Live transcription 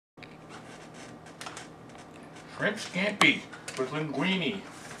Shrimp scampi with linguine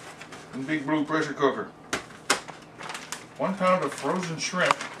in big blue pressure cooker. 1 pound of frozen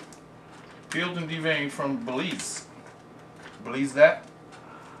shrimp, peeled and deveined from Belize. Belize that?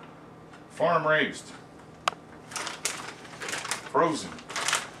 Farm raised. Frozen.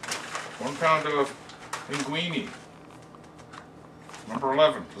 1 pound of linguine. Number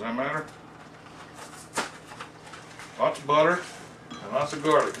 11, does that matter? Lots of butter and lots of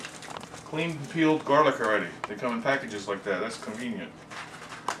garlic. Cleaned and peeled garlic already. They come in packages like that, that's convenient.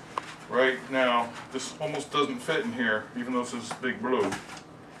 Right now, this almost doesn't fit in here, even though this is big blue.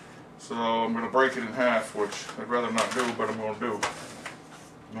 So I'm going to break it in half, which I'd rather not do, but I'm going to do. You know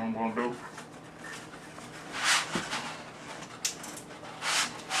what I'm going to do?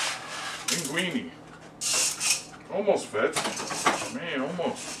 Linguine. Almost fits. Man,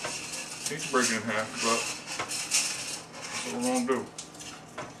 almost. Need to break it in half, but that's what we're going to do.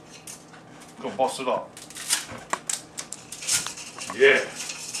 Go bust it up. Yeah.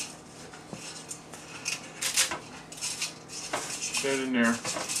 Get in there.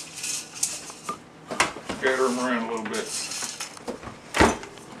 Scatter them around a little bit.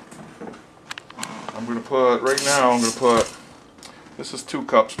 I'm going to put, right now I'm going to put, this is 2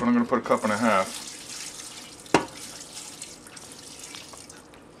 cups, but I'm going to put 1.5 cups.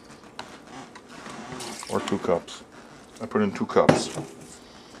 Or 2 cups. I put in 2 cups.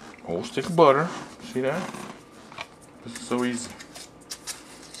 Whole stick of butter. See that? This is so easy.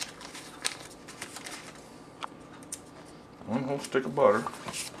 1 whole stick of butter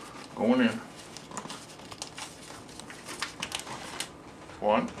going in.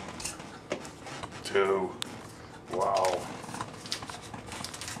 1, 2. Wow.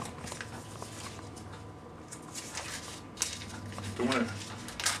 Doing it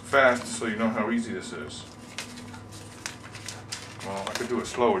fast so you know how easy this is. Well, I could do it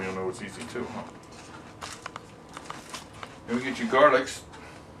slow and you'll know it's easy too, huh? Then we get your garlics.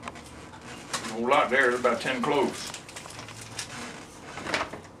 There's a whole lot there, there's about 10 cloves.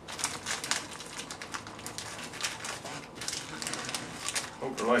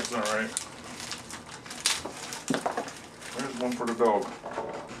 Hope the light's not right. There's one for the dog.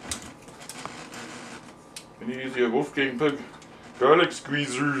 And you use your Wolfgang Pug garlic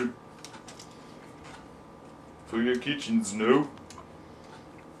squeezer for your kitchens, no?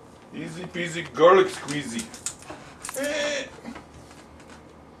 Easy peasy garlic squeezy.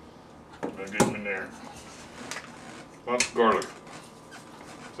 I'll get them in there. Lots of garlic.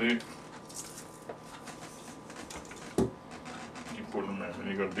 See? Keep putting them in, and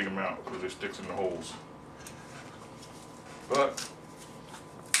you're going to dig them out because it sticks in the holes. But,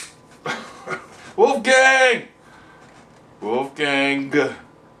 Wolfgang! Wolfgang,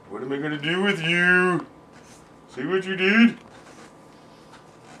 what am I going to do with you? See what you did?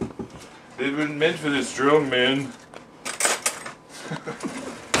 They've been meant for the strong men.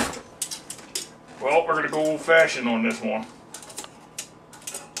 Well, we're going to go old-fashioned on this one.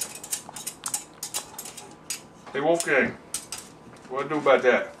 Hey, Wolfgang, what do I do about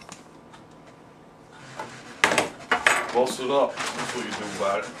that? Bust it up. That's what you do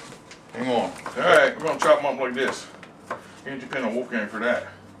about it. Hang on. Alright, we're going to chop them up like this. Can't depend on Wolfgang for that.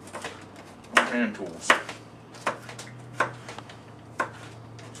 No hand tools.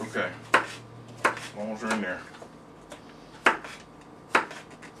 It's okay. As long as they're in there.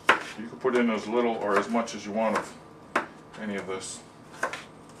 You can put in as little or as much as you want of any of this.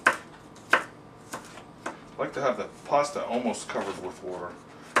 I like to have the pasta almost covered with water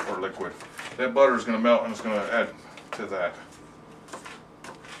or liquid. That butter is going to melt and it's going to add to that.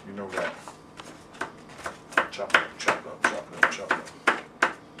 You know that. Chop it up, chop it up, chop it up, chop it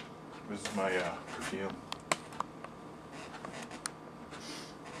up. This is my perfume.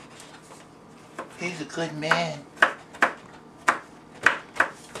 He's a good man.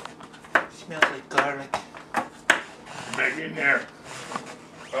 Smells like garlic. Back in there.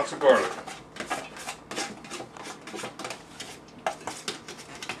 Lots of garlic.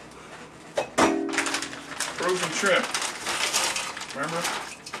 Frozen shrimp. Remember?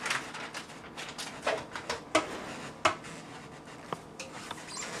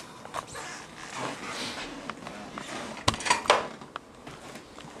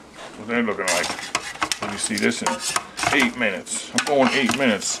 What's that looking like? Let me see this in 8 minutes. I'm going 8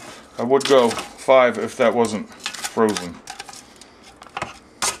 minutes. I would go 5 if that wasn't frozen.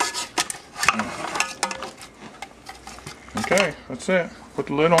 Okay, that's it. Put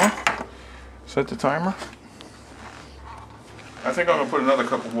the lid on. Set the timer. I think I'm going to put another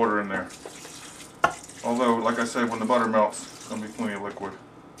cup of water in there. Although, like I said, when the butter melts, it's going to be plenty of liquid.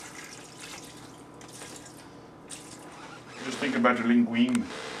 Just thinking about the linguine.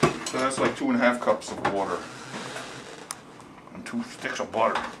 So that's like 2.5 cups of water. 2 sticks of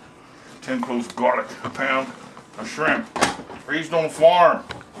butter, 10 cloves of garlic, a pound of shrimp. Raised on farm.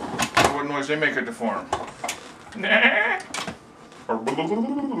 What noise they make at the farm? Nah. And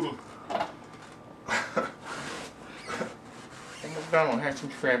McDonald had some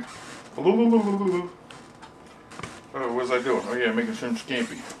shrimp. Oh, what was I doing? Oh yeah, making shrimp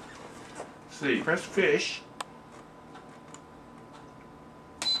scampi. Let's see, press fish.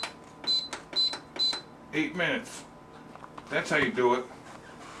 8 minutes. That's how you do it.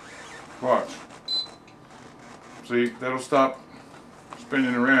 Watch. See, that'll stop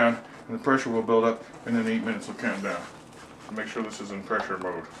spinning around and the pressure will build up and then 8 minutes will count down. So make sure this is in pressure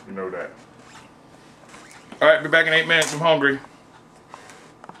mode. You know that. Alright, be back in 8 minutes. I'm hungry.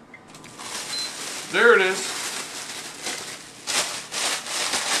 There it is.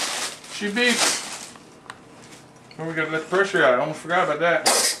 She beeps. Oh, we gotta let the pressure out. I almost forgot about that.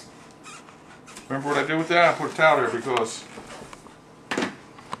 Remember what I did with that? I put a towel there because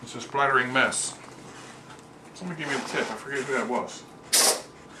it's a splattering mess. Somebody give me a tip. I forget who that was.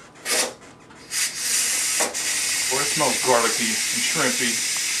 Boy, it smells garlicky and shrimpy.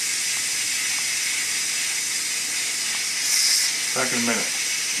 Back in a minute.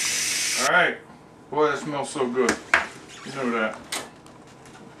 Alright. Boy, that smells so good. You know that.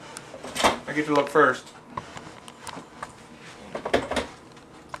 I get to look first.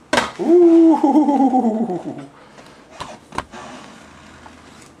 Ooh.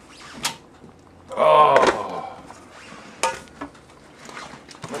 Oh.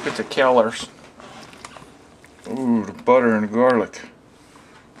 Look at the colors. Ooh, the butter and the garlic.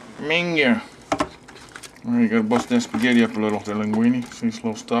 Minga. Alright, you gotta bust that spaghetti up a little, the linguine. See, it's a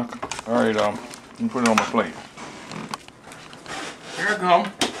little stuck. Alright, let me put it on my plate. Here I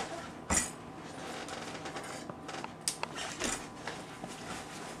come.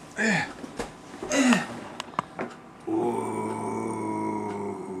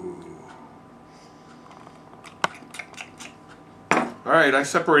 Alright, I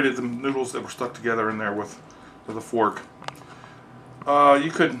separated the noodles that were stuck together in there with a fork. You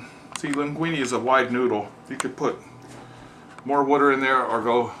could, see, linguine is a wide noodle. You could put more water in there or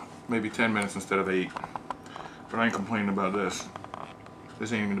go maybe 10 minutes instead of 8. But I ain't complaining about this.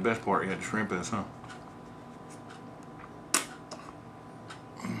 This ain't even the best part yet, the shrimp is, huh?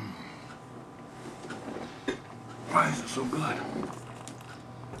 Why is it so good?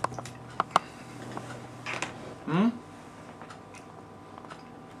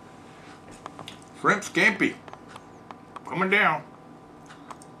 Shrimp scampi. Coming down.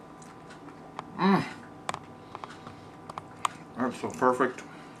 That's so perfect.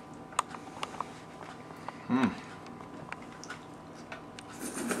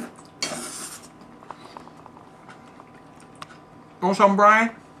 Want some,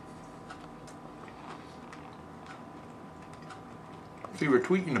 Brian? See, we're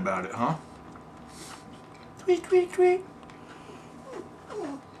tweeting about it, huh? Tweet, tweet, tweet.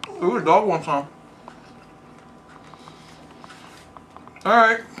 Ooh, the dog wants some.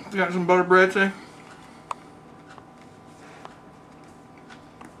 Alright, got some butter bread, see?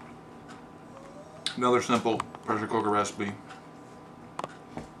 Another simple pressure cooker recipe.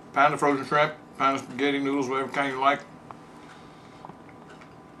 Pound of frozen shrimp, pound of spaghetti noodles, whatever kind you like.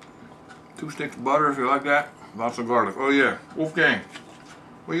 2 sticks of butter if you like that. Lots of garlic. Oh yeah, Wolfgang.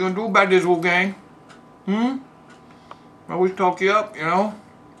 What are you gonna do about this, Wolfgang? I always talk you up, you know?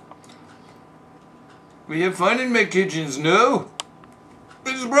 We have fun in my kitchens, no?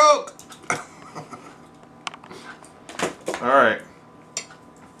 It's broke! Alright.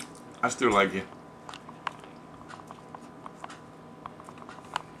 I still like you.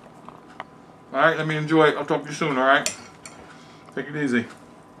 Alright, let me enjoy it. I'll talk to you soon, alright? Take it easy.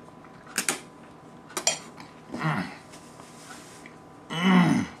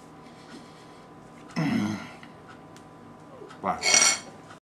 Wow.